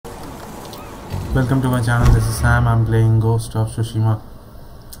Welcome to my channel. This is Sam. I'm playing Ghost of Tsushima.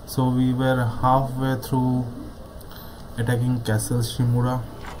 So we were halfway through attacking Castle Shimura.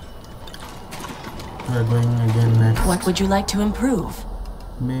 We are going again next. What would you like to improve?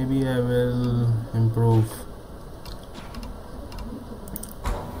 Maybe I will improve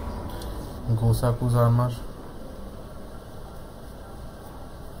Gosaku's armor.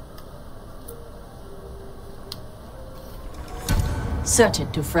 Search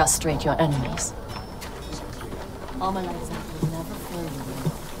it to frustrate your enemies. Amalexa will never fail you.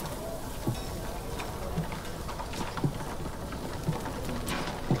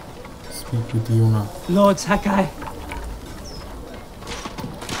 Speak with Yuna. Lord Sakai.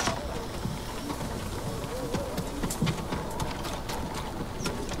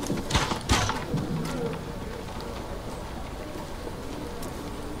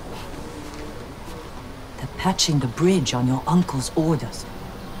 Patching the bridge on your uncle's orders.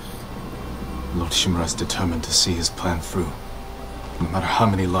 Lord Shimura is determined to see his plan through, no matter how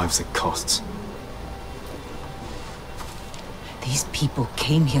many lives it costs. These people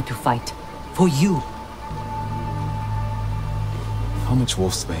came here to fight. For you. How much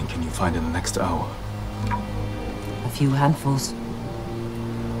wolfsbane can you find in the next hour? A few handfuls.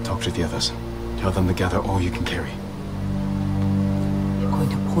 Talk to the others. Tell them to gather all you can carry. You're going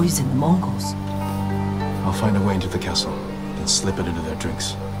to poison the Mongols. I'll find a way into the castle, then slip it into their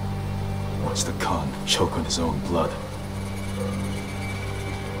drinks. Watch the Khan choke on his own blood.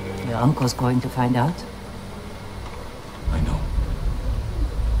 Your uncle's going to find out? I know.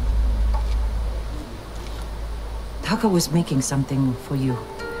 Taka was making something for you.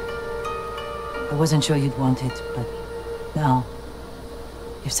 I wasn't sure you'd want it, but now,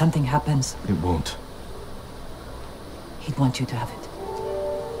 if something happens... It won't. He'd want you to have it.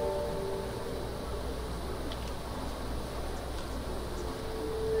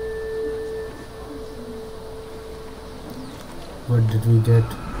 What did we get?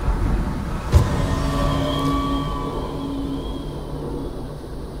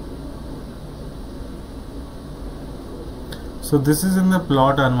 So this is in the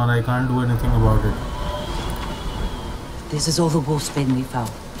plot armor. I can't do anything about it. This is all the wolfsbane we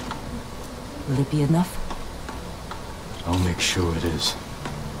found. Will it be enough? I'll make sure it is.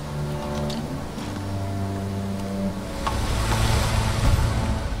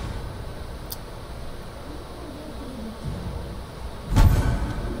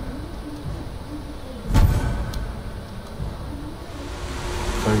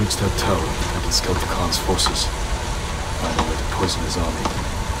 If I reach that tower, I can scout the Khan's forces. Find a way to poison his army.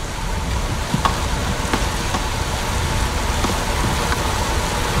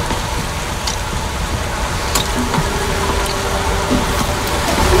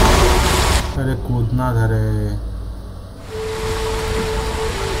 अरे कूदना था रे.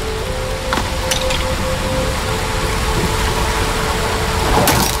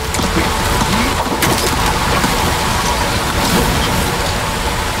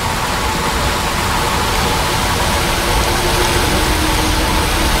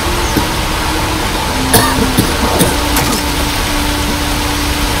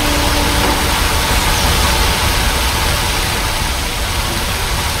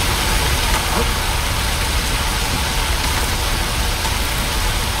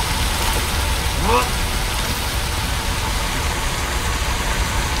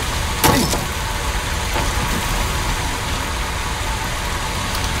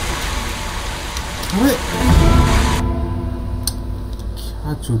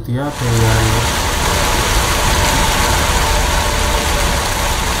 क्या चूतिया थे यार ये.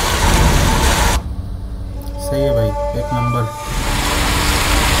 सही है भाई, एक नंबर.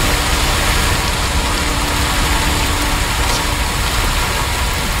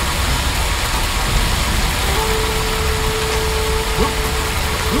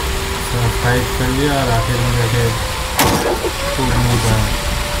 फाइट कर लिया और आखिर में जाके कूद नहीं पाया.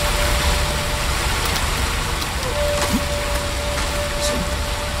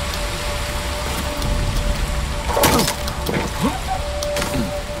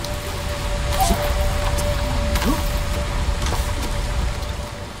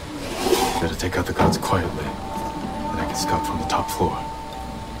 Better take out the guards quietly, then I can scout from the top floor.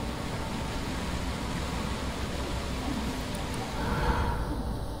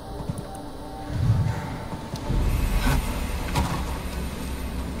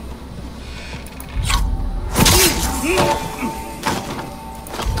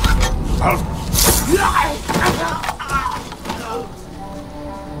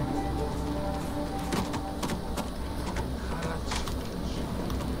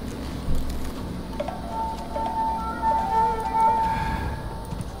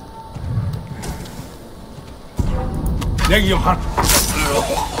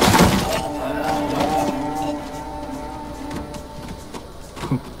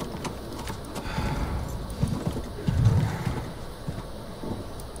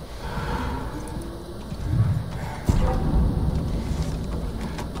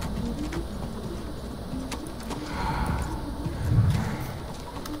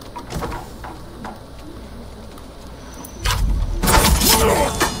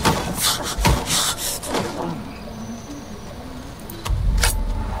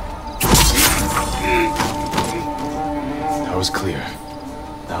 That was clear.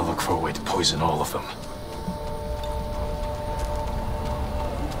 Now look for a way to poison all of them.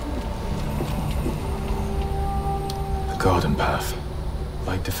 The garden path.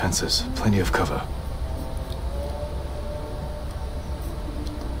 Light defenses, plenty of cover.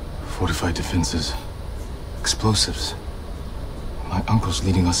 Fortified defenses. Explosives. My uncle's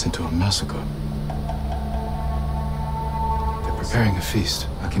leading us into a massacre. They're preparing a feast.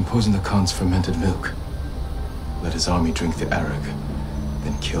 I can poison the Khan's fermented milk. Let his army drink the arag,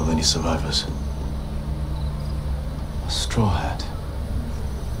 then kill any survivors. A straw hat.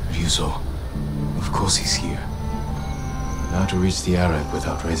 Ryuzo. Of course he's here. Now to reach the arag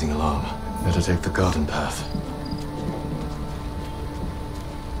without raising alarm. Better take the garden path.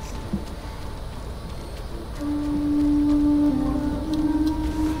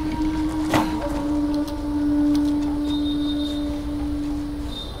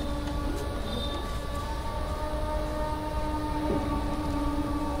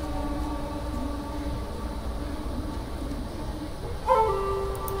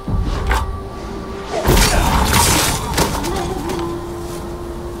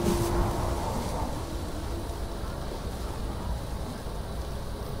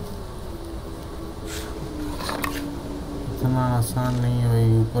 इतना आसान नहीं है भाई,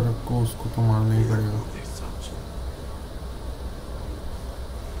 ऊपर को उसको तो मारना ही पड़ेगा।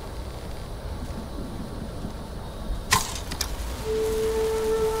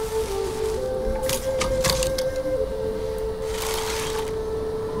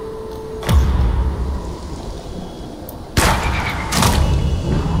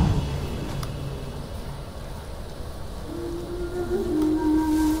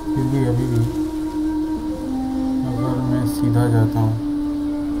 फिर भी अभी भी सीधा जाता हूँ,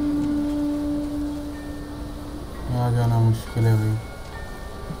 यहाँ जाना मुश्किल है भाई।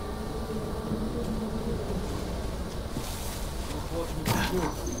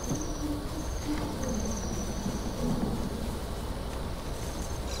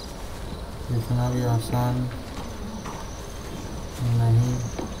 इतना भी आसान नहीं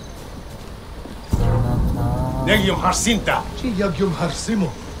करना था। Negium Harsinta! Ci Yagium Harsimo.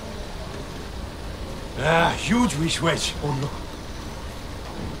 Ah, huge wish wedge. Oh no.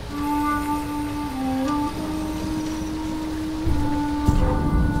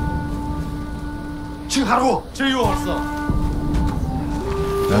 Chiharo! Chiyuorsa!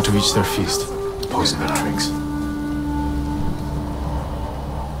 Now to reach their feast. Poison their drinks.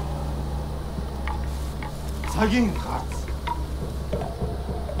 Sagin hearts.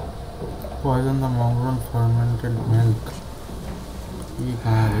 Poison the mongrel fermented milk. ये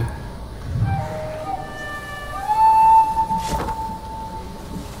कहाँ है?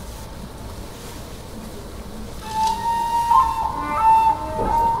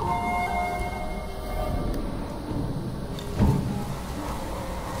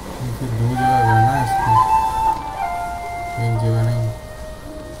 दो जगह करना है इसको, एक जगह नहीं।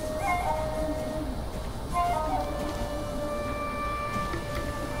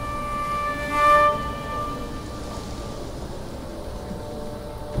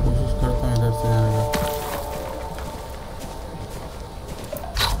 कोशिश करता हूँ इधर से जाने का।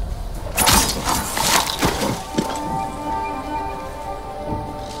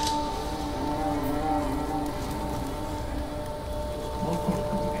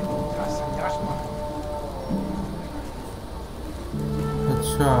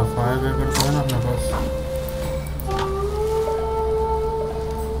 अच्छा, फायर क्रैकर तो है ना अपने पास।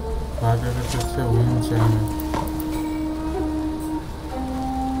 फायर क्रैकर से विंग चाहिए।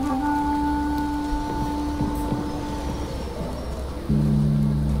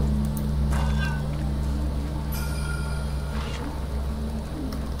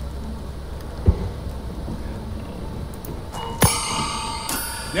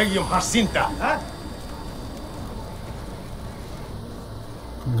 Negium Harsinta!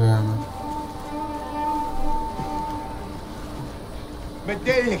 गया मैं।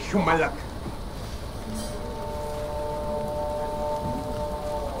 Medele Humalak!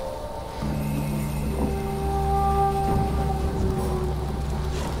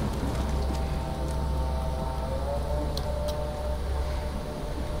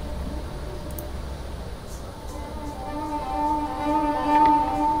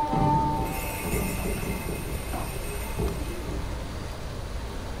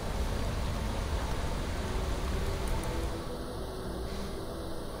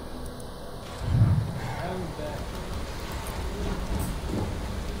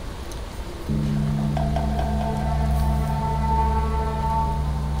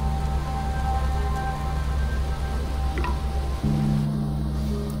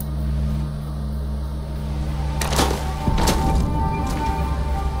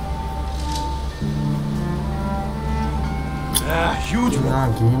 huge one. हाँ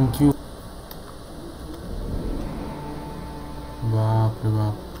गेम क्यों बाप रे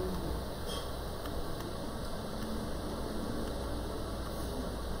बाप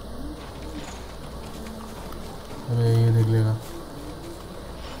अरे ये देख लेगा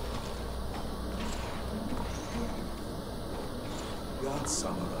God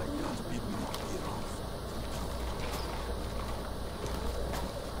samurai can't beat me here off.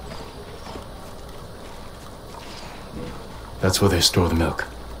 That's where they store the milk.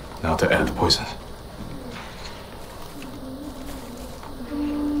 Now to add the poison.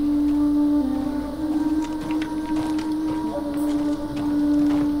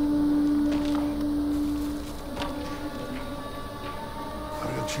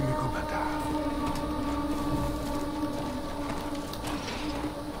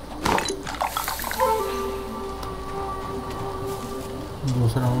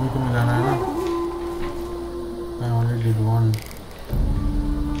 दूसरा मूवी को मिलाना है ना I only did one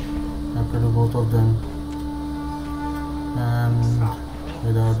I have to do both of them and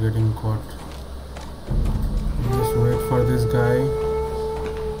without getting caught just wait for this guy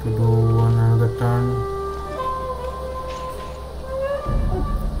to do another turn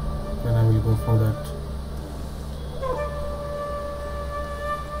then I will go for that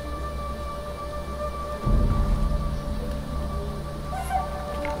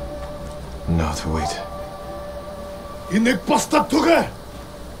Now to wait. Inek bastard tuge!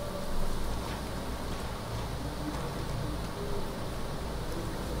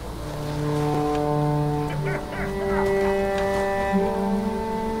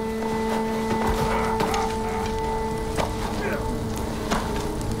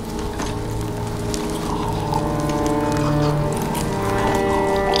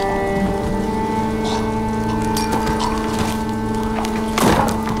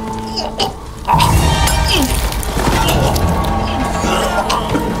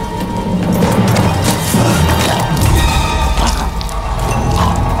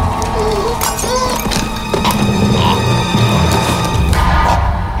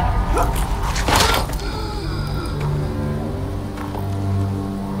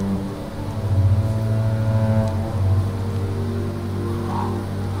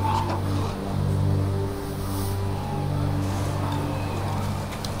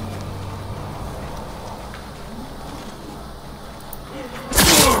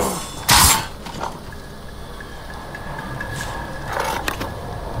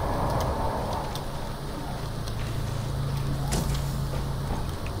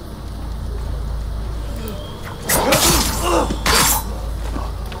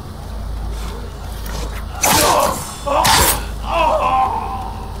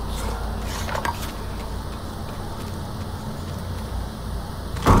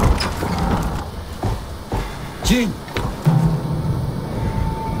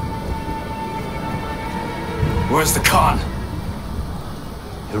 Where's the Khan?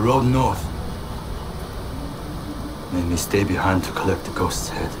 He rode north. Made me stay behind to collect the ghost's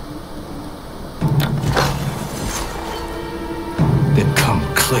head. Then come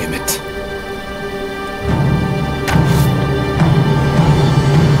claim it.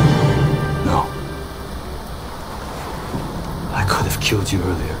 No. I could have killed you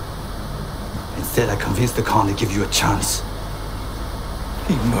earlier. Instead, I convinced the Khan to give you a chance.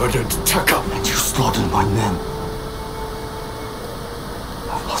 He murdered Taka. And you slaughtered my men.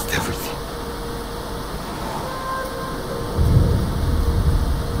 I've lost everything.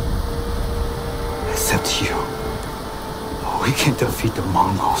 Except you. We can defeat the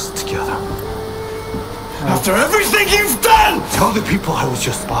Mongols together. After everything you've done! Tell the people I was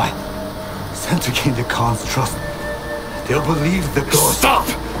your spy. Sent to gain the Khan's trust. They'll believe the ghost. Stop!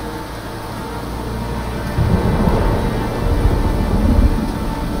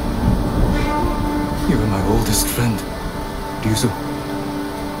 You were my oldest friend, Ryuzo.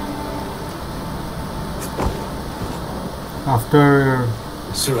 After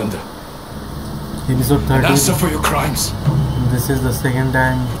Surrender. episode And answer 13, for your crimes. this is the second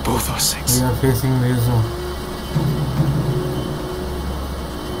time For both our sakes. we are facing Ryuzo.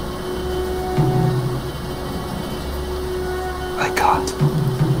 I can't.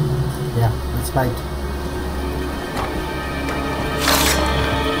 Yeah, let's fight.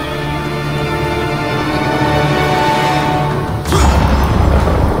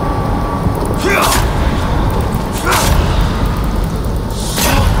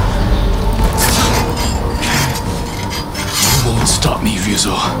 You won't stop me,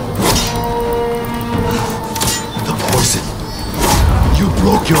 Ryuzo. The poison. You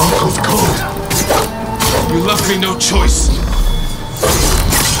broke your uncle's code. You left me no choice.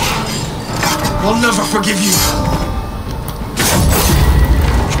 I'll never forgive you.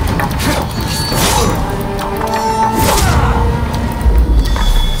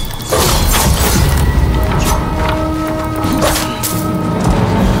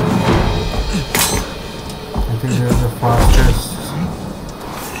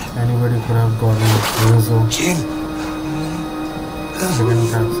 Anybody could have gotten Ryuzo. Jin,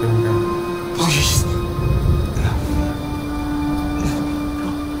 Second time. please.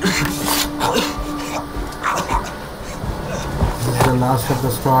 This is the last of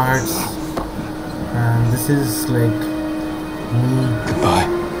the Straw Hats, and this is like me Goodbye,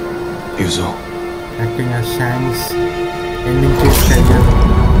 Yuzo. acting as Shanks, ending his career.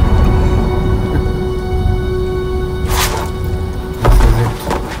 This is it.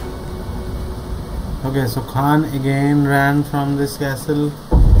 Okay, so Khan again ran from this castle.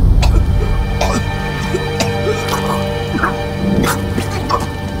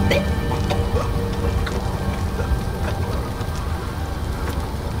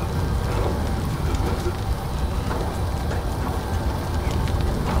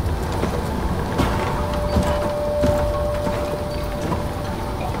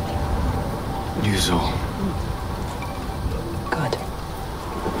 Yuzo. Good.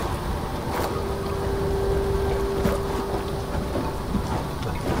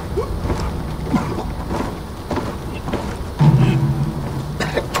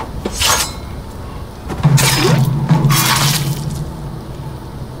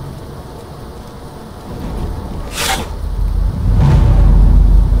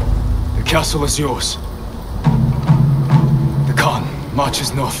 The castle is yours. The Khan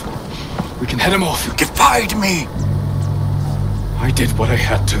marches north. We can head him off. You defied me. I did what I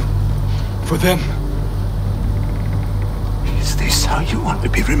had to. For them. Is this how you want to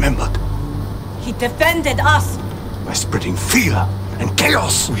be remembered? He defended us! By spreading fear and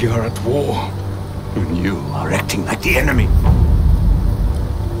chaos. We are at war. And you are acting like the enemy.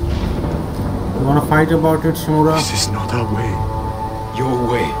 You wanna fight about it, Shimura? This is not our way. Your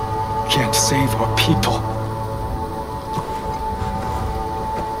way can't save our people.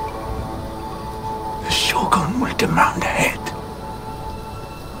 The Shogun will demand a head.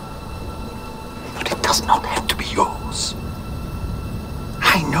 But it does not have to be yours.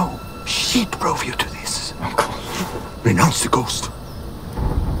 I know she drove you to this. Uncle. Renounce the ghost.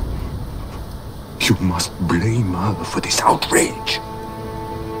 You must blame her for this outrage.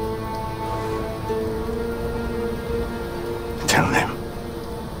 Tell them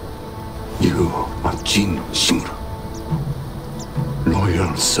you are Jin Shimura,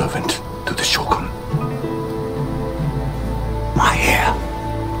 loyal servant to the Shogun. My heir.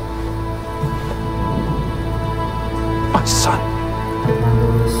 My son.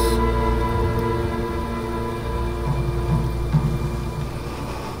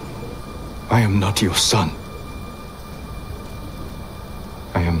 I am not your son.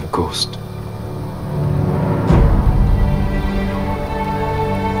 I am the ghost.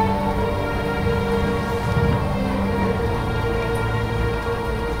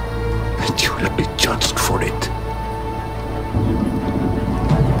 And you will be judged for it.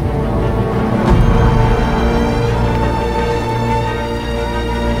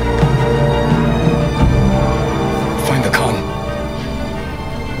 Find the Khan.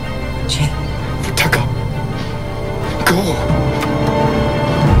 Jin. Taka. Go.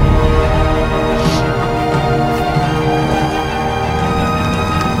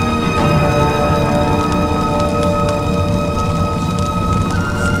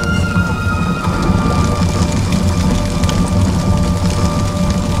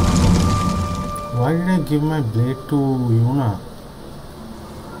 Why did I give my blade to Yuna?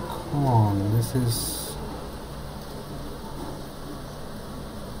 Come on, this is...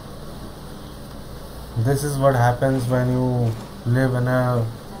 This is what happens when you live in a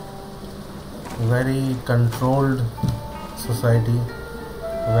very controlled society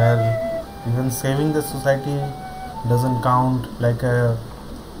where even saving the society doesn't count like a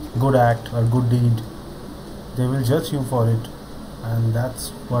good act or good deed. They will judge you for it, and that's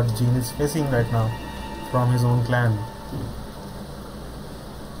what Jin is facing right now from his own clan.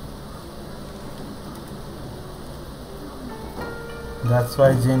 That's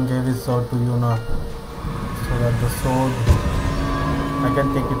why Jin gave his sword to Yuna, so that the sword, I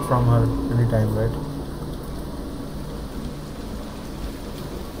can take it from her anytime, right?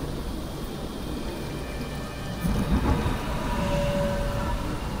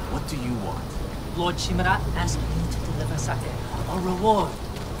 What do you want? Lord Shimura asked me to deliver sake, a reward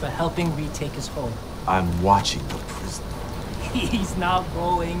for helping retake his home. I'm watching the prisoner. He's not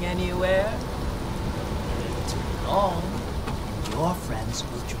going anywhere. Too long. Your friends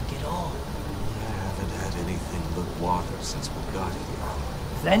will drink it all. I haven't had anything but water since we got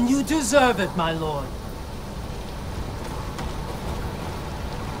here. Then you deserve it, my lord.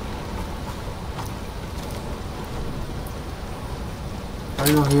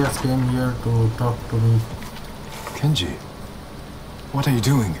 I know he has came here to talk to me. Kenji, what are you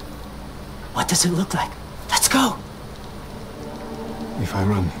doing? What does it look like? Let's go! If I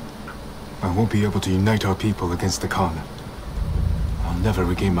run, I won't be able to unite our people against the Khan. I'll never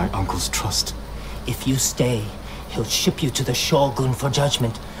regain my uncle's trust. If you stay, he'll ship you to the Shogun for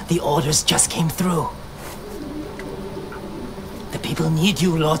judgment. The orders just came through. The people need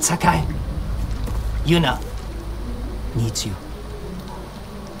you, Lord Sakai. Yuna needs you.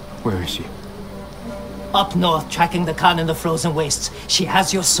 Where is she? Up north, tracking the Khan in the frozen wastes. She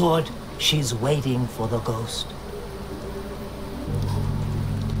has your sword. She's waiting for the ghost.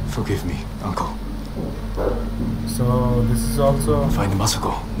 Forgive me, uncle. So this is also Find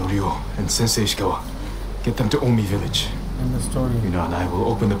Masako, Norio, and Sensei Ishikawa. Get them to Omi village. in the story. Yuna and I will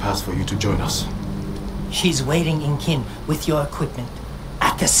open the pass for you to join us. She's waiting in Kin with your equipment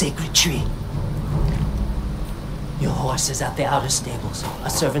at the sacred tree. Your horse is at the outer stables. A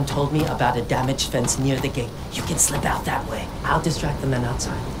servant told me about a damaged fence near the gate. You can slip out that way. I'll distract the men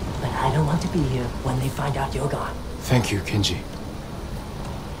outside. But I don't want to be here when they find out you're gone. Thank you, Kenji.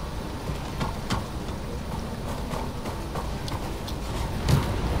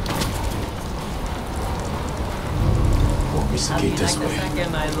 Walk me the gate this way.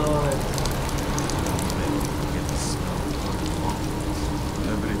 Second, my lord. Get the smell of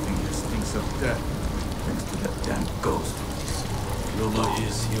everything here stinks of death. Thanks to that damn ghost. Rumor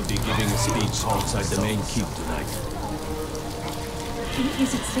is he'll be giving a speech outside the main keep tonight.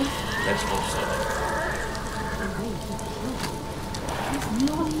 Is it safe? Let's hope so. He's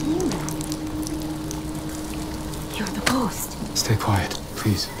not human. You're the ghost. Stay quiet,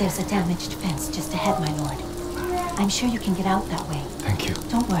 please. There's a damaged fence just ahead, my lord. I'm sure you can get out that way. Thank you.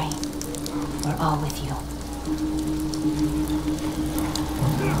 Don't worry. We're all with you.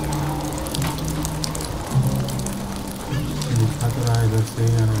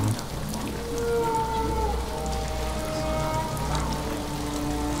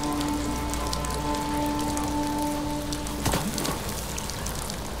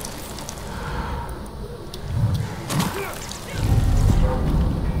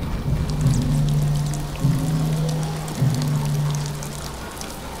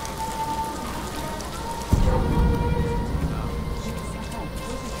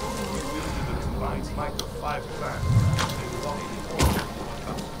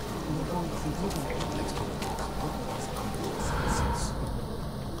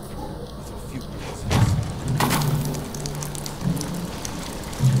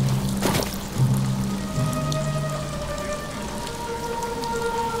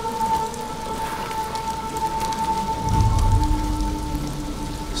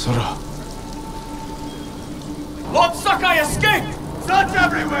 Sora. Lord Sakai escaped! Search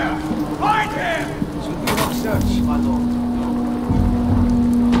everywhere! Find him! Should we not search, my lord?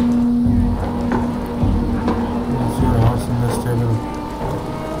 Is your horse in the stable?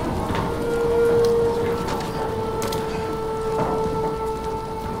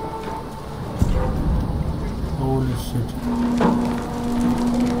 Holy shit.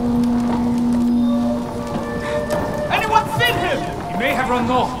 Anyone seen him? He may have run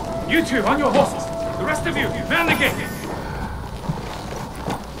north. You two, on your horses. The rest of you, man the gate.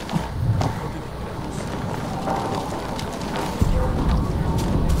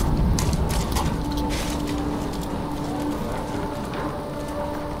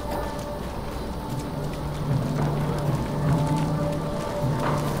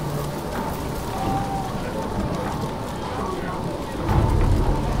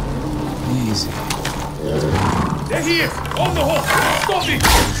 Easy. There he is! On the horse! Stop him!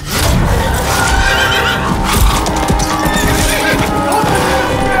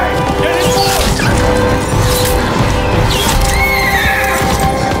 Get him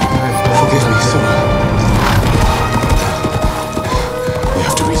Forgive me, Sora. We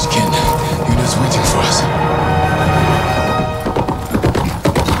have to reach Ken. Yuna's waiting for us.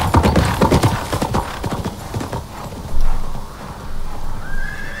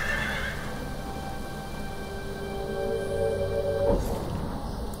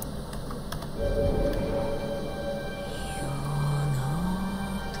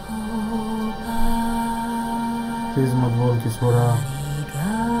 Please मत बोल कि सोरा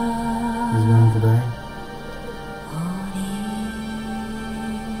is going to die.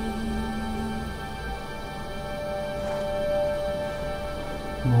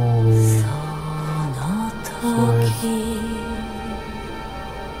 No way. Sora is...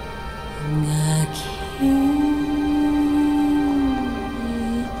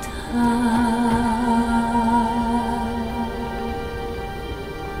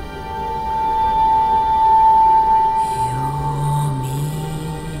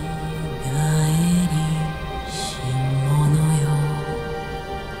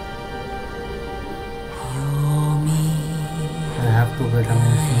 to get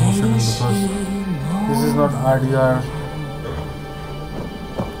emotional because this is not RDR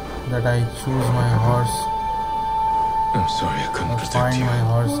that I choose my horse I'm sorry I couldn't or protect find you. my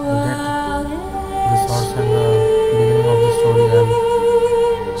horse. I get this horse in the beginning of the story, and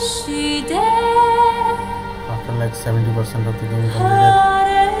after like 70% of the game completed,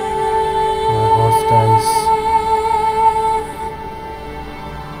 my horse dies.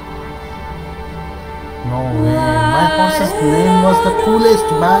 No way. My horse's name was the coolest,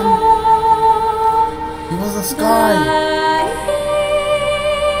 man. He was the sky.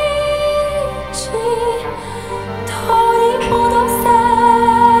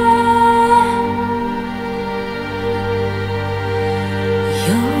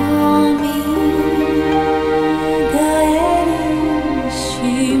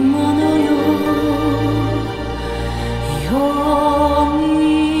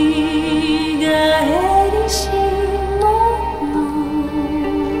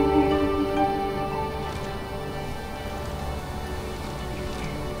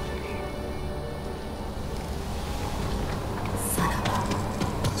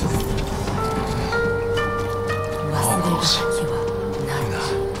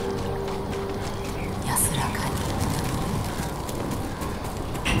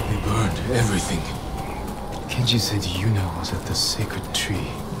 They burned everything. Kenji said Yuna was at the sacred tree.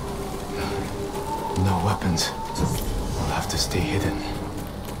 No weapons. We'll have to stay hidden.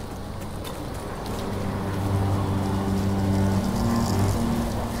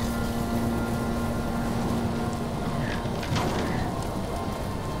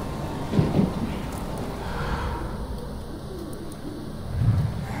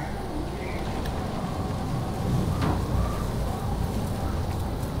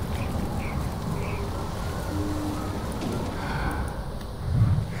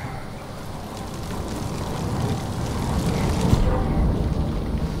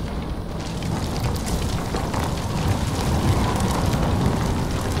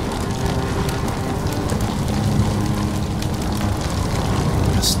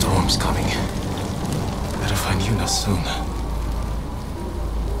 The storm's coming. Better find Yuna soon.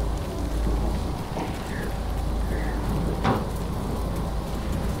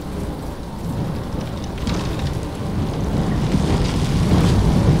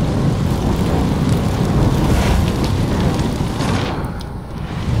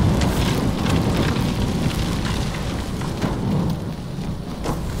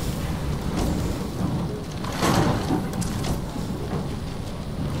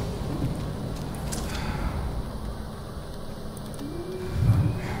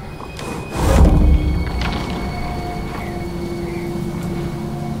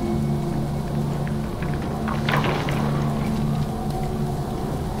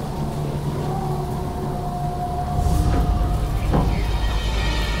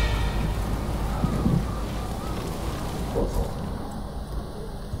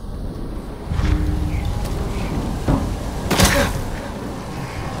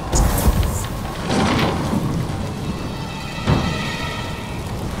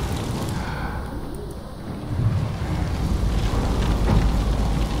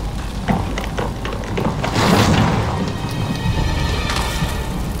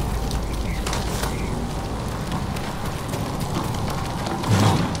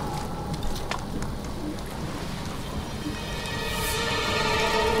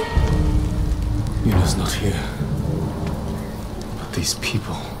 Yuna's not here. But these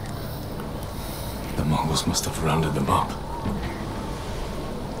people... The Mongols must have rounded them up.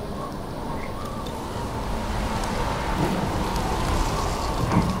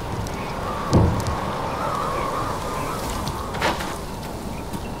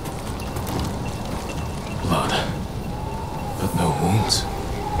 Blood. But no wounds.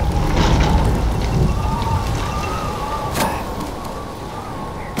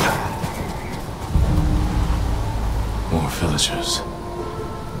 More villagers.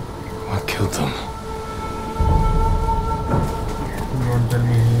 What killed them? Don't tell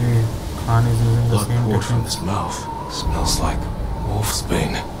me Khan is using the Blood same poured from technique. his mouth. Smells like wolf's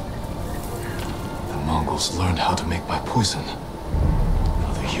bane. The Mongols learned how to make my poison.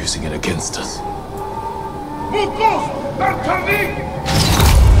 Now they're using it against us. Mongols! They're coming!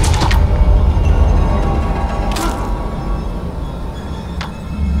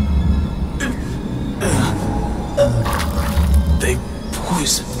 They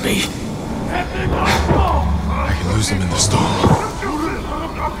poisoned me. I can lose them in the storm.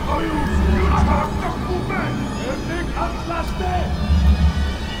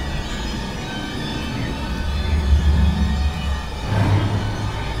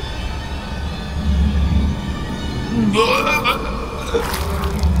 No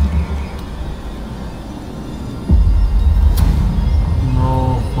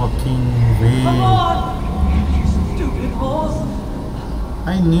fucking way. Come on! You stupid horse!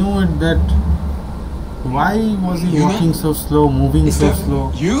 I knew it that. Why was he walking so slow, moving so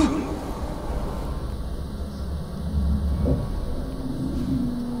slow? You?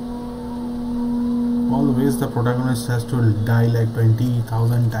 Always the protagonist has to die like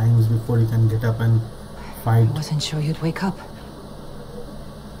 20,000 times before he can get up and fight. I wasn't sure you'd wake up.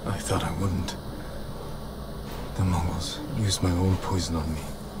 I thought I wouldn't. The Mongols used my own poison on me.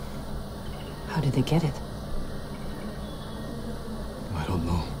 How did they get it? I don't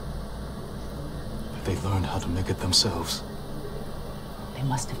know. But they learned how to make it themselves. They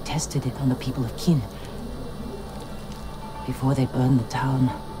must have tested it on the people of Qin. Before they burned the town,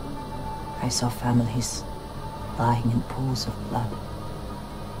 I saw families lying in pools of blood.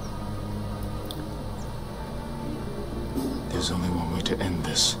 There's only one way to end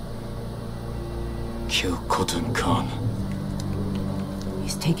this. Kill Khotun Khan.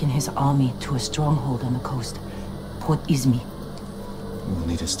 He's taken his army to a stronghold on the coast, Port Izmi. We'll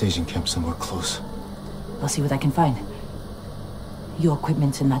need a staging camp somewhere close. I'll see what I can find. Your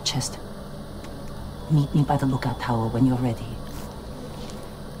equipment's in that chest. Meet me by the lookout tower when you're ready.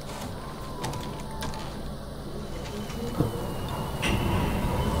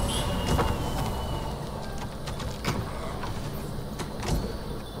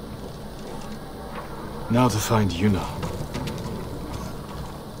 Now to find Yuna.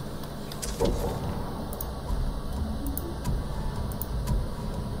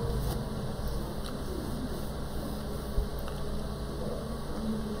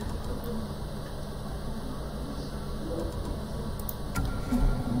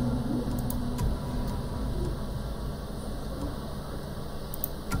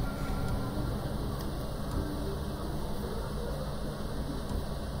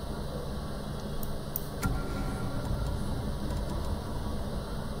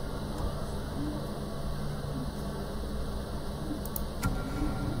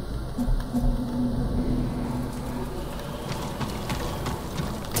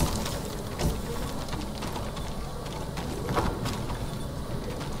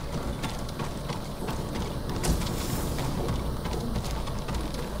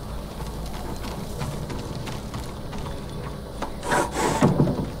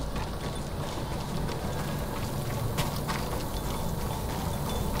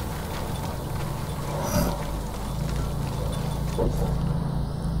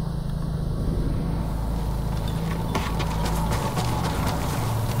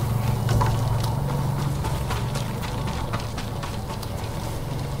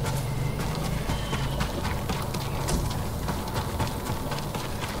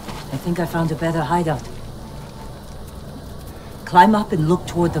 I think I found a better hideout. Climb up and look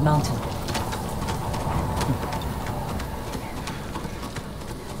toward the mountain.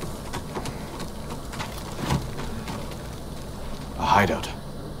 A hideout.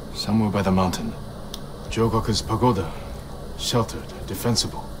 Somewhere by the mountain. Jogoku's pagoda. Sheltered,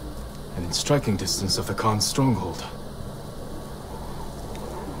 defensible. And in striking distance of the Khan's stronghold.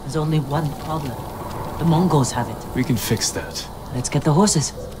 There's only one problem. The Mongols have it. We can fix that. Let's get the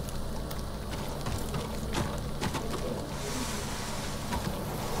horses.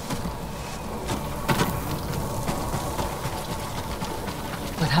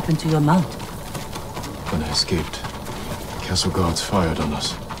 What happened to your mount? When I escaped, castle guards fired on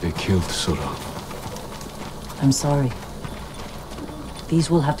us. They killed Sura. I'm sorry. These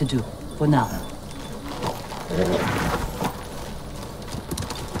will have to do, for now.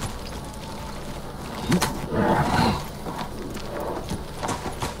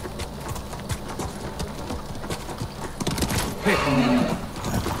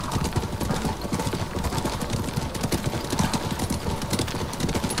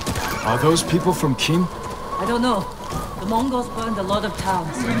 Are those people from Qin? I don't know. The Mongols burned a lot of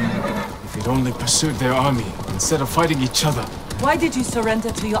towns. If we'd only pursued their army, instead of fighting each other. Why did you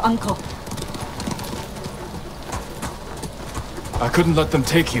surrender to your uncle? I couldn't let them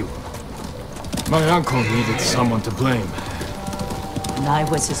take you. My uncle needed someone to blame. And I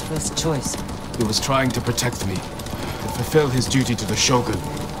was his first choice. He was trying to protect me, to fulfill his duty to the Shogun.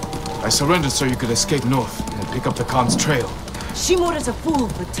 I surrendered so you could escape north and pick up the Khan's trail. Shimura's a fool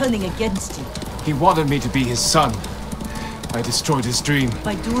for turning against you. He wanted me to be his son. I destroyed his dream.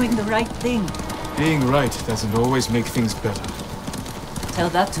 By doing the right thing. Being right doesn't always make things better. Tell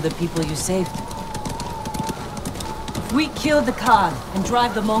that to the people you saved. If we kill the Khan and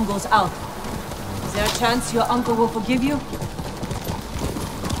drive the Mongols out, is there a chance your uncle will forgive you?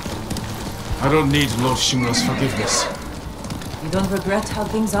 I don't need Lord Shimura's forgiveness. You don't regret how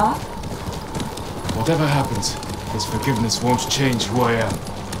things are? Whatever happens, his forgiveness won't change who I am.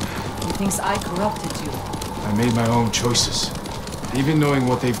 He thinks I corrupted you. I made my own choices. Even knowing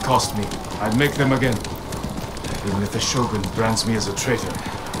what they've cost me, I'd make them again. Even if the Shogun brands me as a traitor.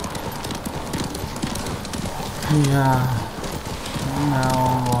 Yeah.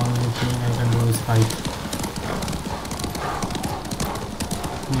 Now only thing I can do is fight.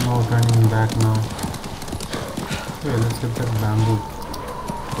 No turning back now. Okay, let's get that bamboo.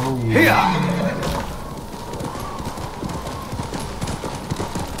 Oh.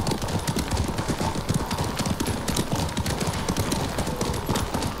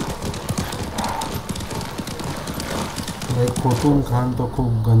 खोटूम Khan तो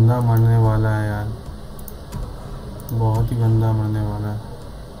खूब गंदा मरने वाला है यार, बहुत ही गंदा मरने वाला है।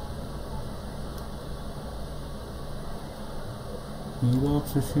 Hero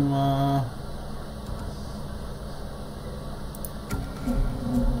of Tsushima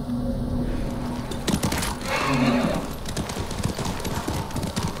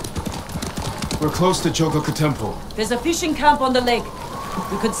We're close to Jogoku Temple. There's a fishing camp on the lake.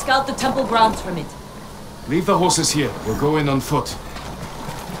 We could scout the temple grounds from it. Leave the horses here. We'll go in on foot.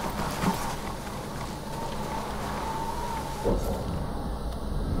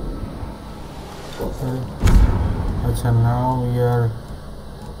 अच्छा, now we are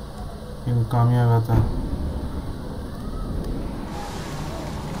in Kamyagata.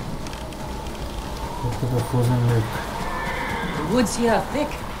 Go to the frozen lake. The woods here are thick.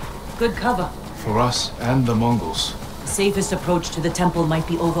 Good cover. For us and the Mongols. The safest approach to the temple might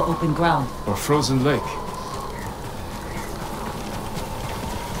be over open ground. Or frozen lake.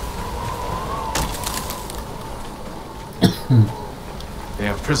 They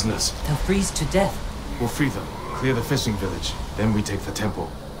have prisoners. They'll freeze to death. We'll free them, clear the fishing village, then we take the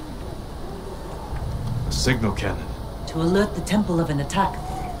temple. A signal cannon. To alert the temple of an attack.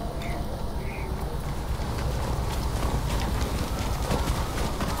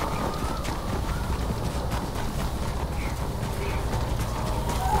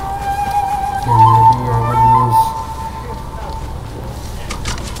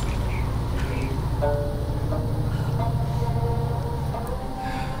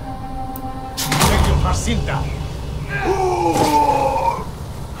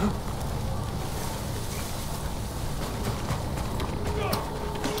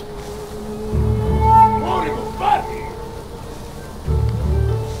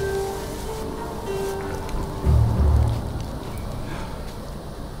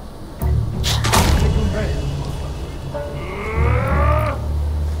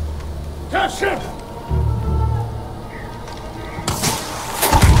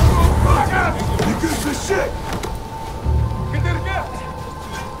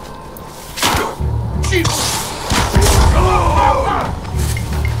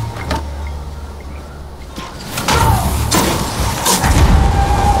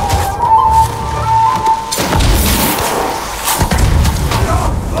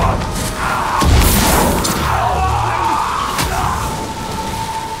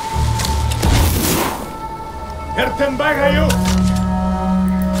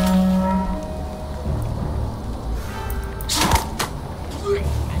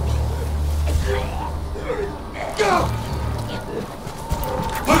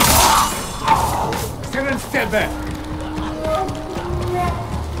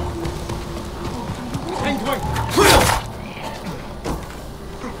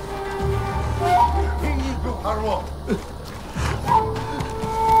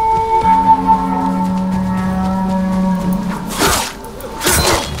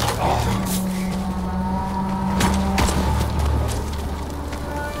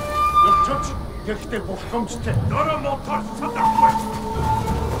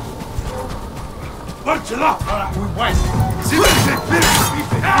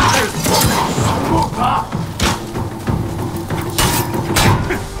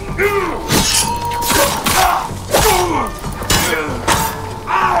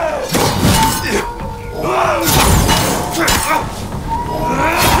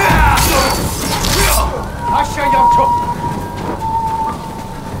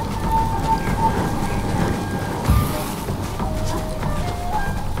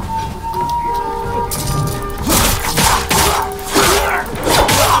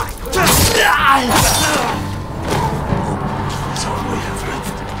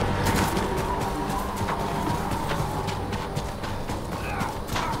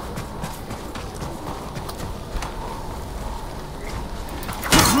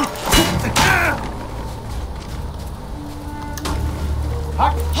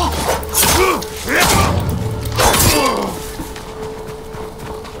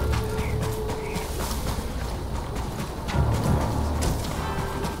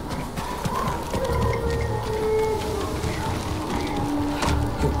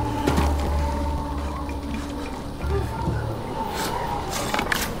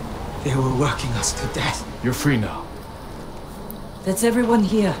 They were working us to death. You're free now. That's everyone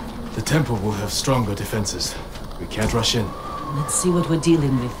here. The temple will have stronger defenses. We can't rush in. Let's see what we're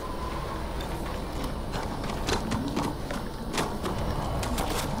dealing with.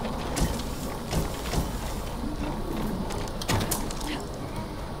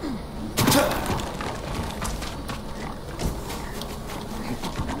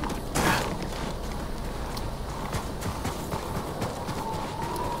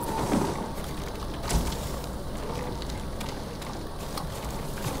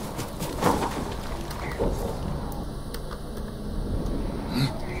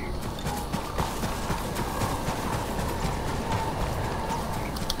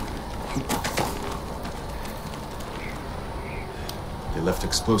 They left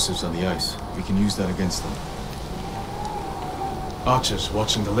explosives on the ice. We can use that against them. Archers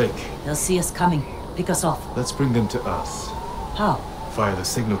watching the lake. They'll see us coming. Pick us off. Let's bring them to us. How? Fire the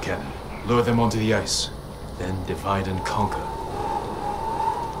signal cannon. Lure them onto the ice. Then divide and conquer.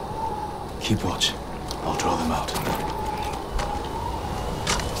 Keep watch. I'll draw them out.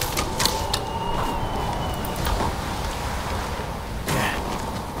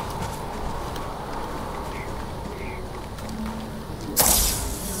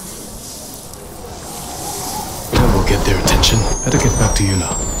 Get their attention. Better get back to you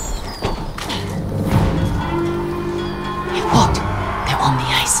now. What? They're on the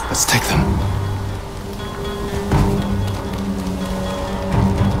ice. Let's take them.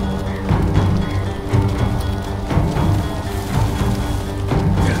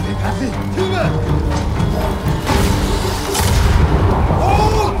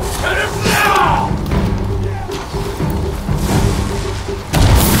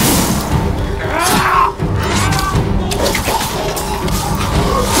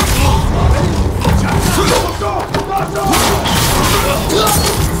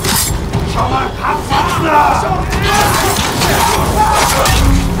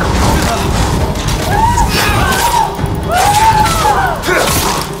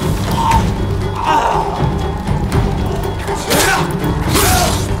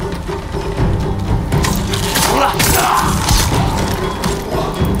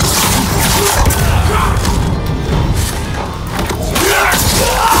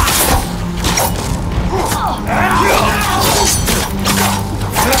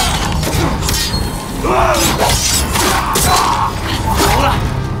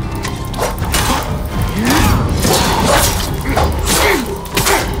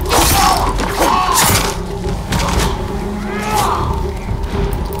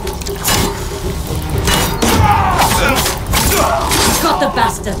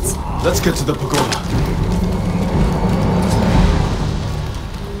 Let's get to the pagoda.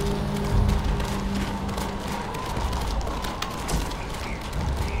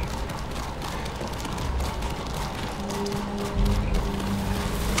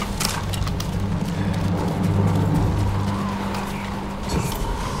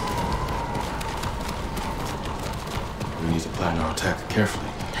 We need to plan our attack carefully.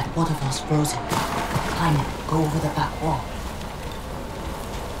 That waterfall's frozen. Climb it. Go over the back wall.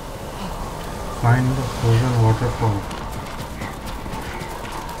 Find the frozen waterfall.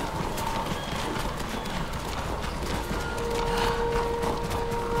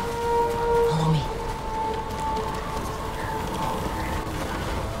 Follow me.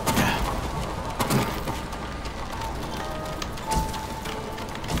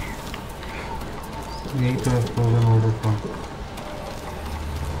 यही तो है frozen waterfall.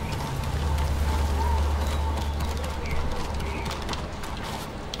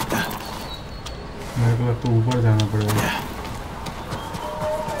 मेरे को लगता है ऊपर जाना पड़ेगा.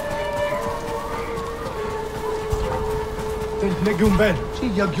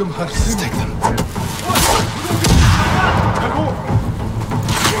 Let's take them.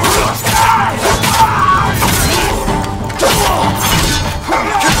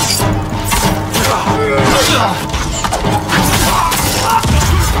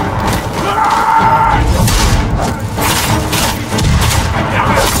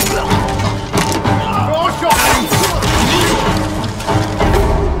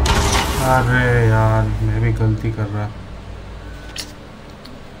 अरे यार मैं भी गलती कर रहा.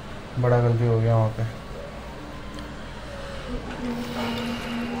 बड़ा गलती हो गया वहाँ पे.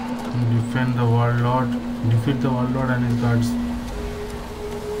 Defend the warlord. Defeat the warlord and his guards.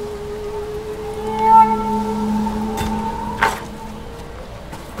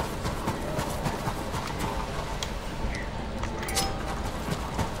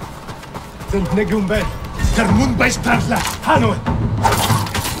 Sind Negumben, der Mundbeißpartler, Hanoi!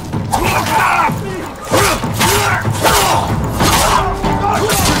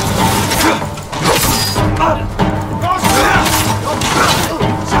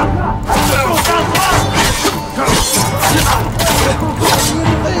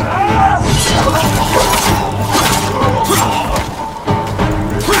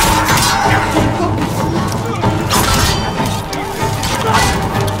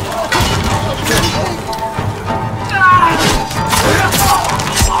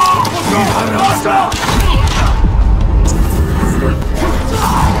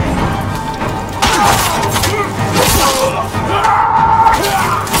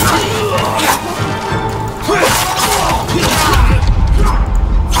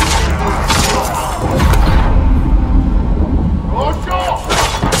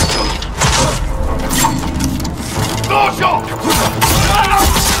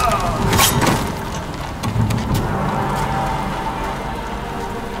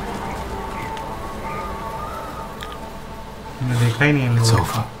 मैंने देखा ही नहीं इन It's लोगों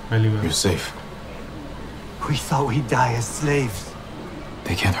को over. पहली बार. You're safe. We thought we'd die as slaves.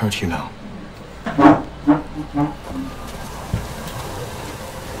 They can't hurt you now.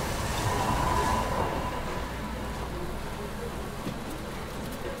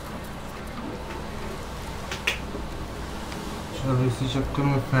 चलो इसी चक्कर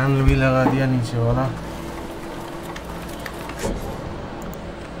में फैन भी लगा दिया नीचे वाला.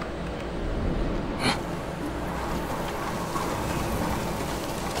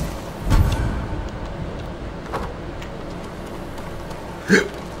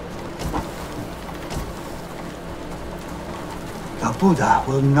 The Buddha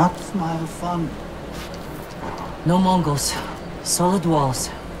will not smile fun. No Mongols. Solid walls.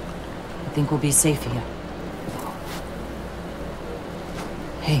 I think we'll be safe here.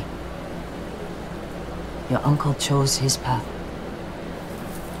 Hey. Your uncle chose his path.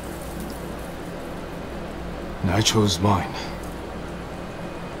 And I chose mine.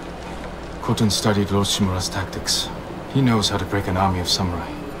 Khoten studied Lord Shimura's tactics. He knows how to break an army of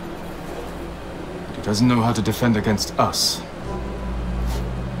samurai. But he doesn't know how to defend against us.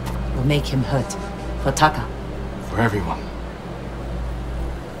 We'll make him hurt. For Taka. For everyone.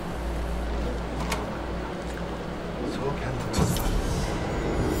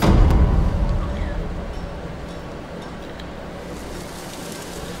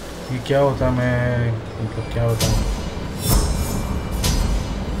 ये क्या होता है? मैं मतलब क्या होता है?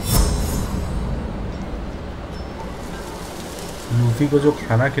 Luffy को जो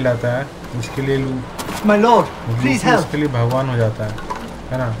खाना खिलाता है उसके लिए My lord, please help. उसके लिए भगवान हो जाता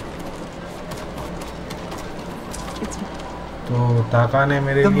है ना? तो ताका ने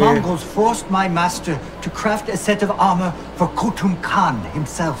मेरे The लिए Mongols forced my master to craft a set of armor for Khotum Khan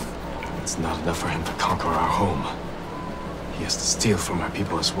himself. It's not enough for him to conquer our home. He has to steal from our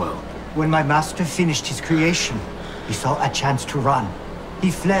people as well. When my master finished his creation, he saw a chance to run. He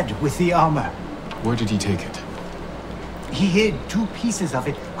fled with the armor. Where did he take it? He hid 2 pieces of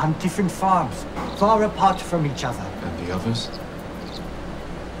it on different farms, far apart from each other. And the others?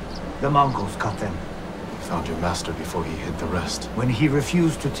 The Mongols got them. He found your master before he hid the rest. When he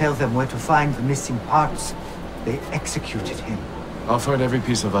refused to tell them where to find the missing parts, they executed him. I'll find every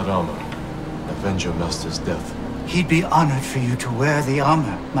piece of that armor. Avenge your master's death. He'd be honored for you to wear the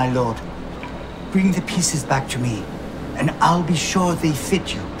armor, my lord. Bring the pieces back to me, and I'll be sure they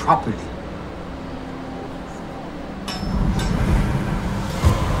fit you properly.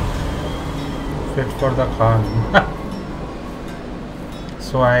 Fit for the Khan.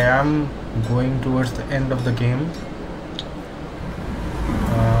 So I am going towards the end of the game.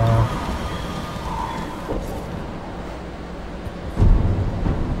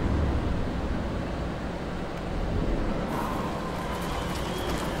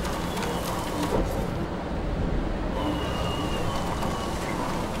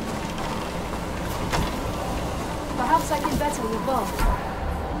 Perhaps I can better your bow.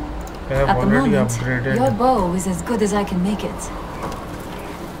 I have At the already moment, upgraded. your bow is as good as I can make it.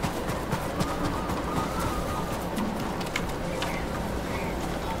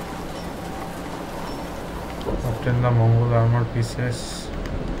 Obtain the Mongol armor pieces.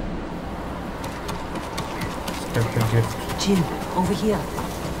 Get the gift. Jin, over here.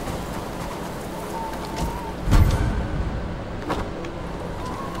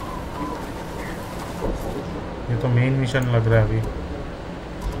 ये तो main mission लग रहा है अभी.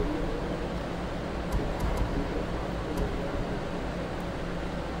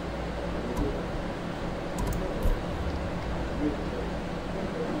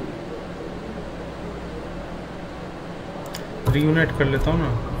 Reunite कर लेता हूँ ना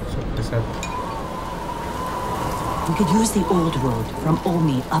सबके साथ. We could use the old road from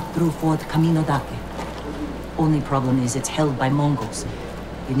Omi up through Fort Kaminodake. Only problem is it's held by Mongols.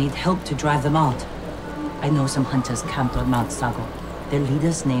 You need help to drive them out. I know some hunters camped on Mount Sago. Their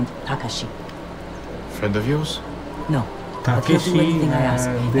leader's named Takashi. Friend of yours? No. But he'll do anything I ask.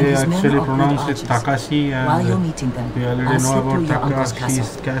 And They his men actually are good pronounce it archers. Takashi, While you're and meeting them, we already I'll know slip through about your uncle's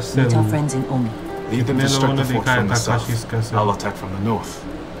Takashi's castle. Meet our castle. friends in Omi. Lead them to कितने strike लोगों the ने fort देखा है from the Takashi's south. castle? I'll attack from the north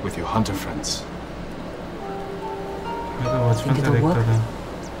with your hunter friends. मैं तो बचपन Think से it'll देखता work? था.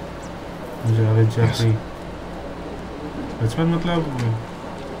 जावेद जाफरी. बचपन मतलब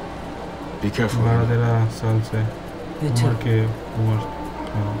Be careful. 12-13 साल से. You too.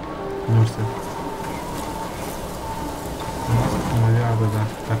 उम्र से मजा आता था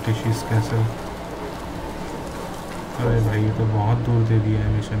ताकेशीज कैसल. अरे भाई ये तो बहुत दूर दे दिया है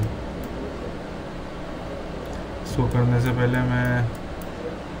मिशन. इसको करने से पहले मैं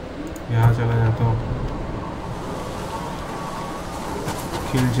यहाँ चला जाता हूँ.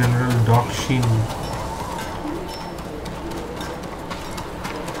 किल जनरल डॉक शीन.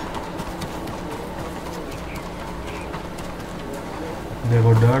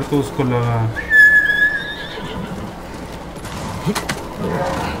 देखो डर तो उसको लगा।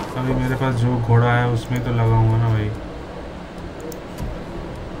 अभी मेरे पास जो घोड़ा है उसमें तो लगाऊंगा ना भाई।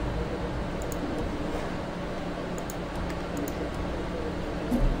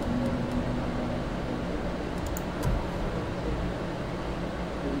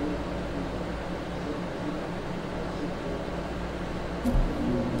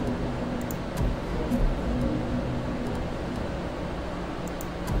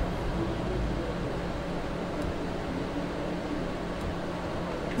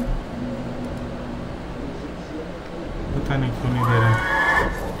 पता नहीं क्यों नहीं दे रहा।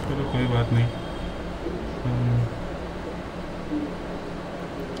 चलो कोई बात नहीं,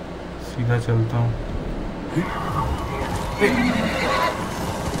 सीधा चलता हूँ।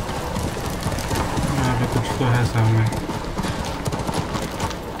 यहाँ पे कुछ तो है सामने।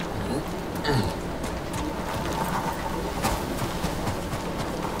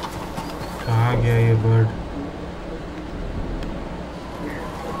 कहाँ गया ये बर्ड?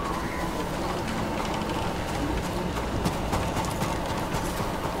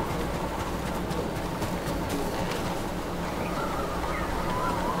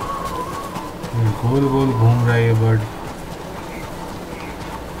 गोल गोल घूम रहा है ये बर्ड।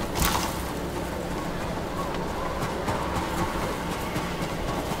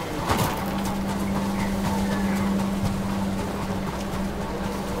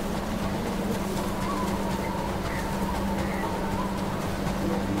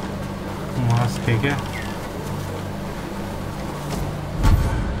 मास्क है क्या?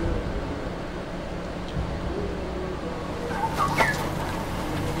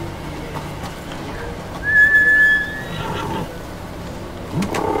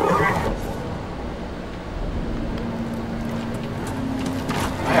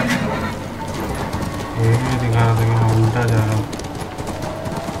 दिखा रहा था कि मैं उल्टा जा रहा हूँ।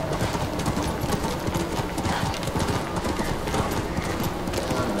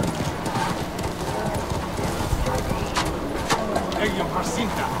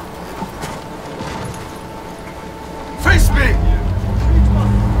 Face me!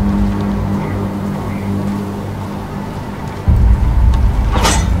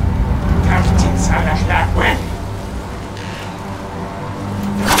 Captain Salah when?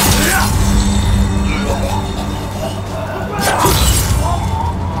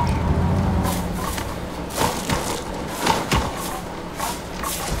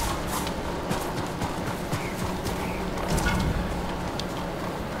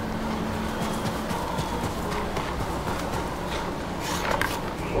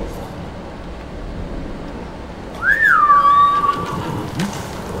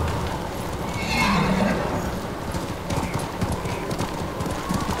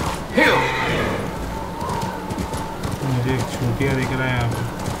 मुझे एक छूटिया दिख रहा है यहाँ पे।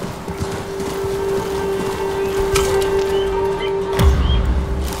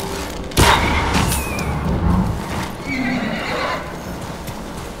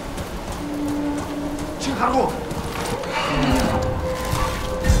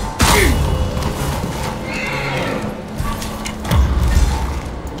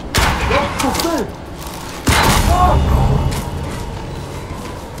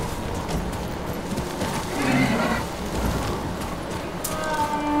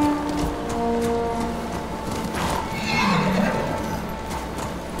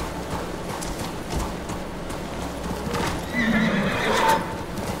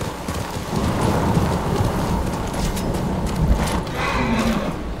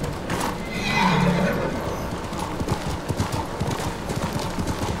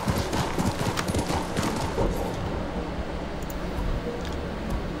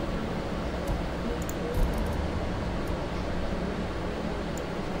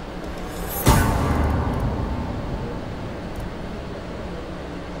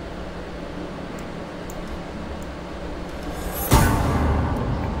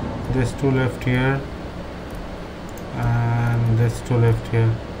 This two left here and this two left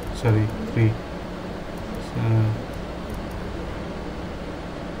here. Sorry, three. So,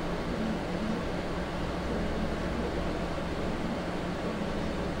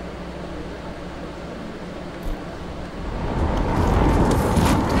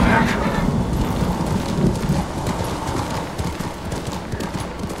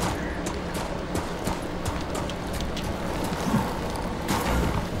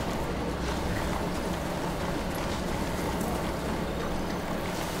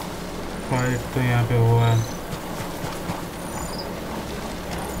 fight तो यहाँ पे हुआ है।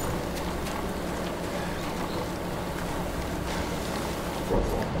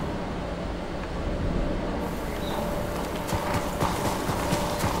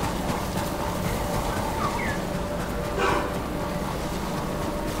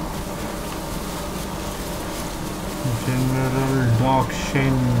 General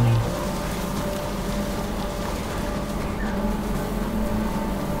Dockshin.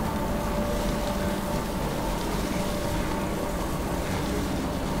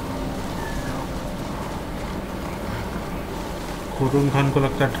 खुरुम खान को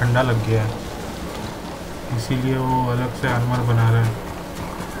लगता है ठंडा लग गया है, इसीलिए वो अलग से आर्मर बना रहे हैं.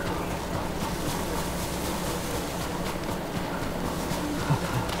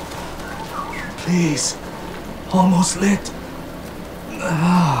 Please. Almost lit.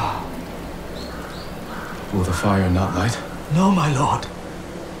 Will the fire not light? No, my lord.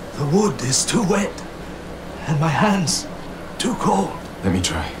 The wood is too wet. And my hands too cold. Let me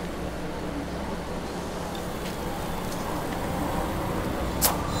try.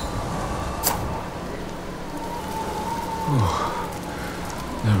 Oh,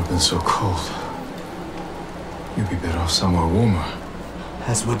 never been so cold. You'd be better off somewhere warmer.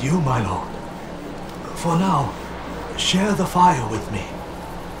 As would you, my lord. For now, share the fire with me,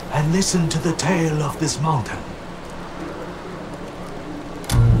 and listen to the tale of this mountain.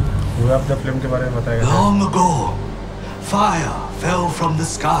 Long ago, fire fell from the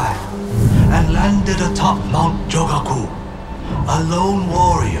sky and landed atop Mount Jogaku. A lone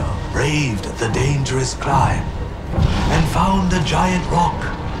warrior braved the dangerous climb and found a giant rock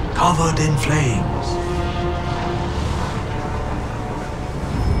covered in flames.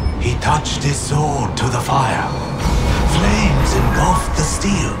 He touched his sword to the fire. Flames engulfed the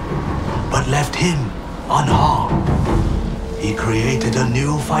steel, but left him unharmed. He created a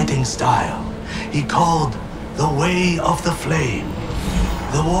new fighting style he called the Way of the Flame.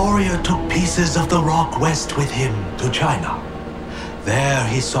 The warrior took pieces of the rock west with him to China. There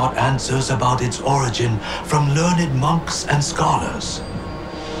he sought answers about its origin from learned monks and scholars.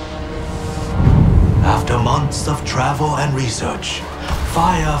 After months of travel and research,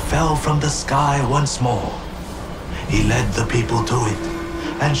 fire fell from the sky once more. He led the people to it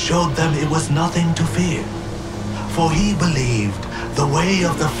and showed them it was nothing to fear. For he believed the Way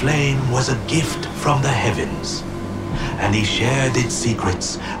of the Flame was a gift from the heavens, and he shared its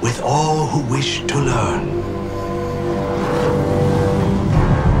secrets with all who wished to learn.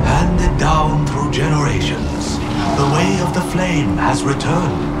 Handed down through generations, the Way of the Flame has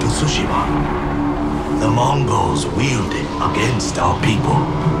returned to Tsushima. The Mongols wield it against our people.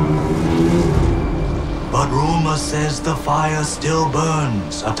 But rumor says the fire still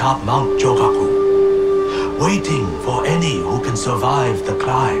burns atop Mount Jogaku, waiting for any who can survive the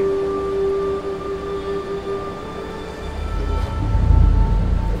climb.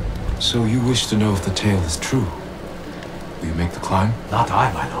 So you wish to know if the tale is true? Will you make the climb? Not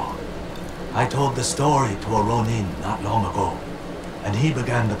I, my lord. I told the story to a Ronin not long ago, and he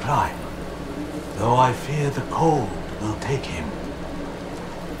began the climb. Though I fear the cold will take him.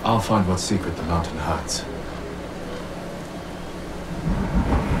 I'll find what secret the mountain hides.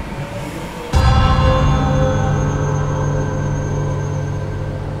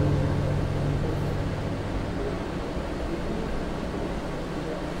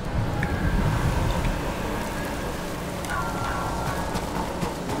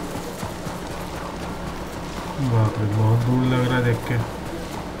 बाप रे, बहुत दूर लग रहा है देख के.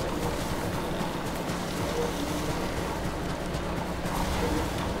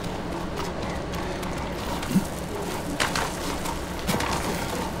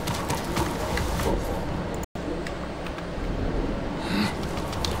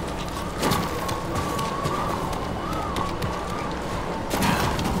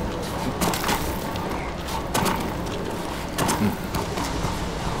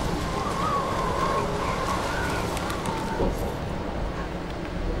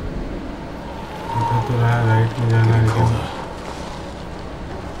 तो रहा राइट में जाना है.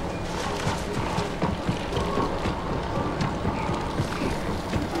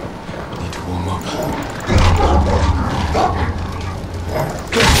 Need to warm up.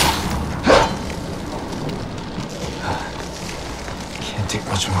 Can't take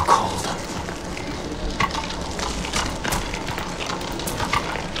much more cold.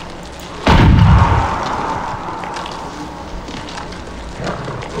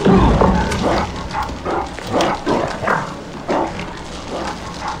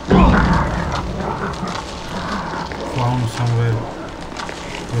 Found somewhere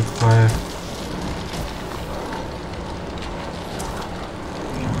with fire.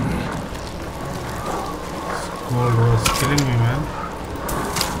 This cold was killing me, man.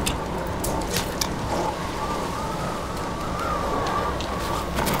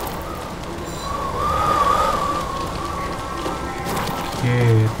 Okay,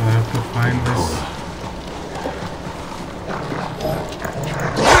 so I have to find this.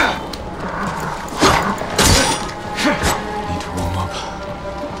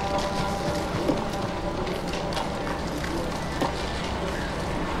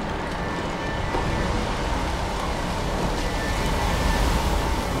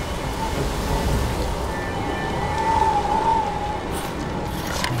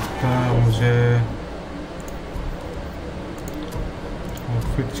 मुझे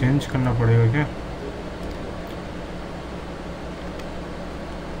आउटफिट चेंज करना पड़ेगा क्या?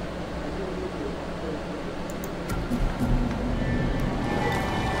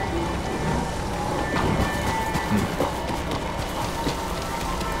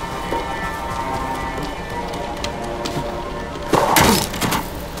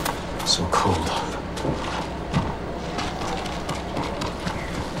 So cold.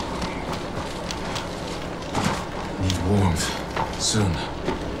 Need warmth soon.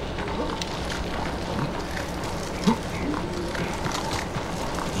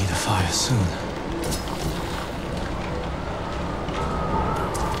 Need a fire soon.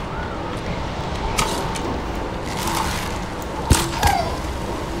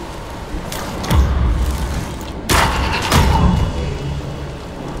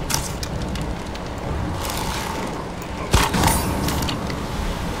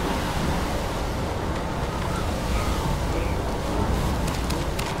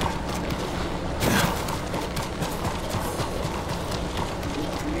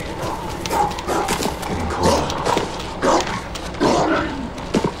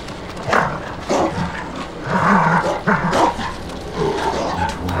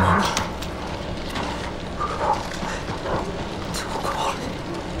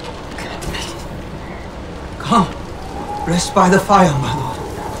 Rest by the fire, my lord.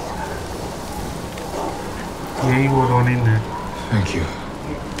 यही वो Ronin है. Thank you.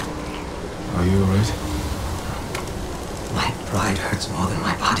 Are you alright? My pride hurts more than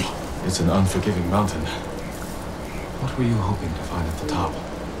my body. It's an unforgiving mountain. What were you hoping to find at the top?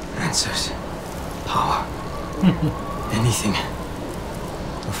 Answers. Power. Anything.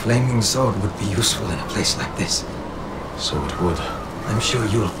 A flaming sword would be useful in a place like this. So it would. I'm sure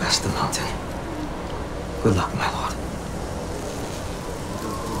you'll best the mountain. Good luck, my lord.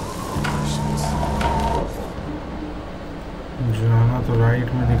 जाना तो right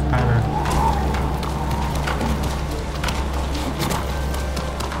में दिखा रहा है.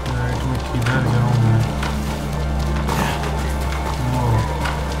 Right में किधर जाऊँ मैं?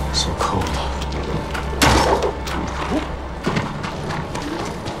 So cold.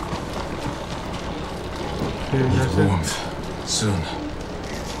 Need warmth soon.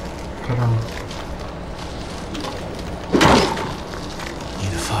 Come.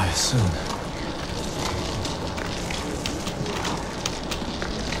 Need a fire soon.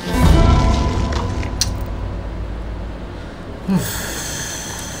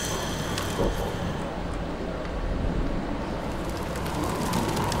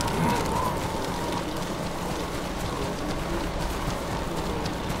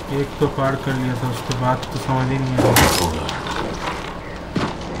 एक तो पार कर लिया था, उसके बाद तो समझ ही नहीं आया.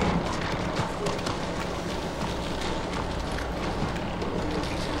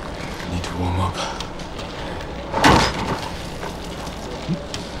 Need to warm up.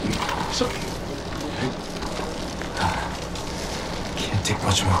 So can't take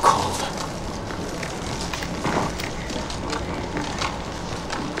much more cold.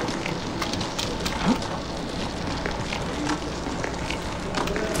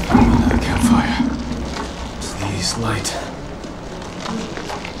 Light.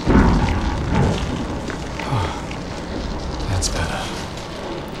 Oh, that's better.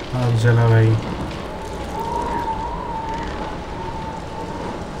 आग जला भाई.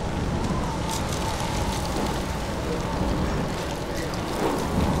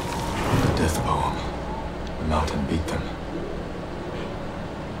 The death poem. The mountain beat them.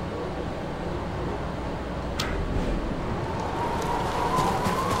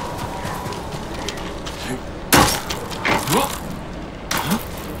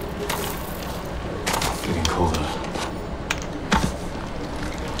 Getting colder.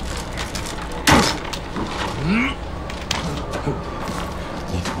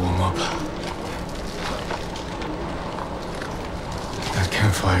 Need to warm up. That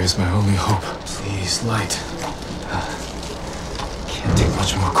campfire is my only hope. Please, light. Can't take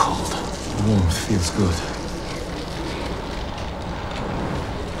much more cold. Warmth feels good.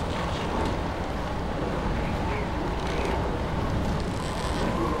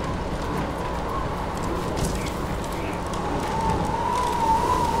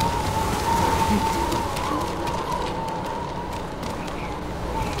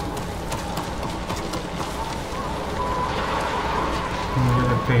 मुझे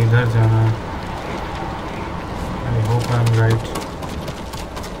लगता है इधर जाना है. I hope I'm right.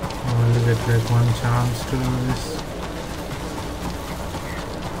 I only get like one chance to do this.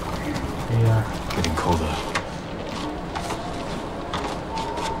 Yeah. Getting colder.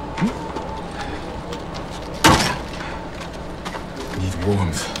 Need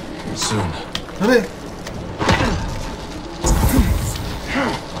warmth. Soon. अरे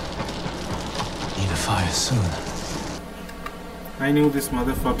Need a fire soon. I knew this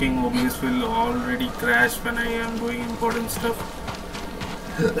motherfucking OBS will already crash when I am doing important stuff.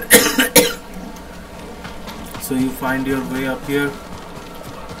 So you find your way up here.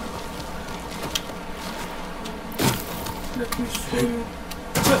 Let me show you.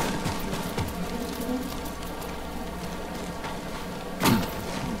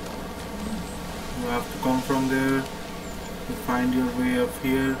 You have to come from there. You find your way up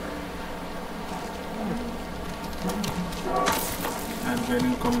here. And when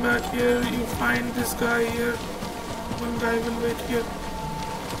you come back here, you find this guy here. One guy will wait here.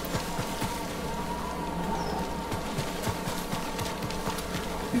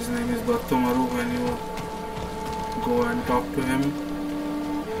 His name is Battomaru. When you go and talk to him,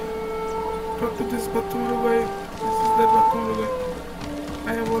 talk to this Battomaru guy. This is that Battomaru guy.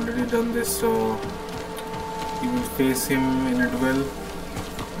 I have already done this, so you will face him in a duel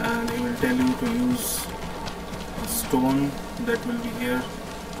and he will tell you to use a stone that will be here.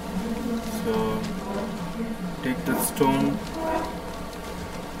 So take the stone,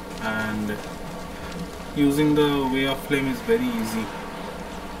 and using the way of flame is very easy.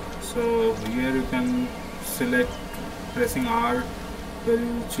 So here you can select pressing R, where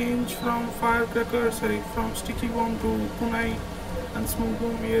you change from from sticky bomb to kunai and smoke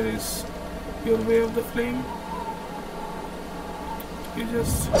bomb. Here is your way of the flame. You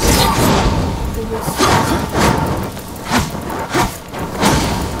just do this.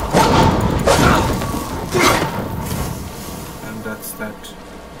 And that's that.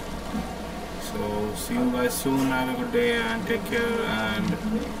 So see you guys soon. Have a good day and take care. And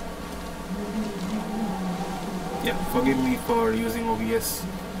yeah, forgive me for using OBS.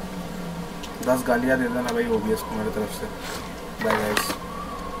 10 गालियाँ दे देना भाई OBS को मेरे तरफ से. Bye guys.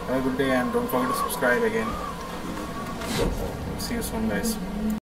 Have a good day and don't forget to subscribe again. See you soon guys.